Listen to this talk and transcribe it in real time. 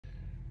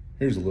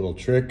Here's a little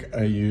trick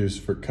I use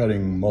for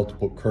cutting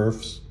multiple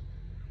kerfs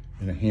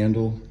in a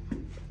handle.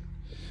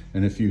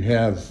 And if you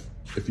have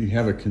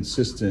a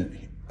consistent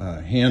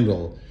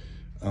handle,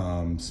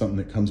 something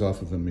that comes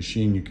off of a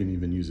machine, you can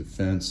even use a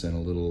fence and a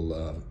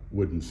little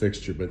wooden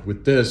fixture. But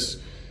with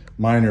this,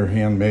 mine are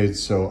handmade,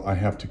 so I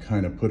have to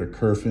kind of put a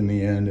kerf in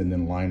the end and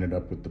then line it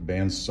up with the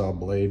bandsaw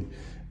blade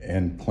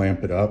and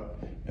clamp it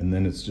up. And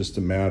then it's just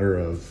a matter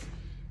of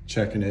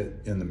checking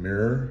it in the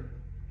mirror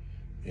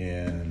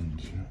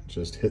and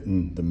just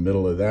hitting the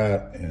middle of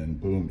that, and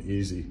boom,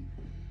 easy.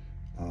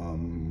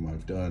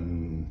 I've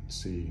done, let's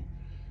see,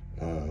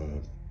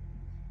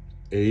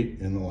 8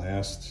 in the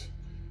last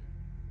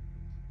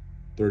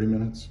 30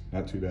 minutes,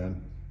 not too bad,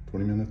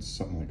 20 minutes,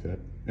 something like that.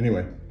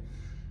 Anyway,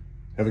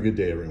 have a good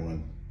day,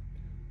 everyone.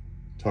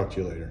 Talk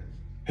to you later.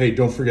 Hey,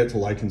 don't forget to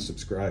like and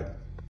subscribe.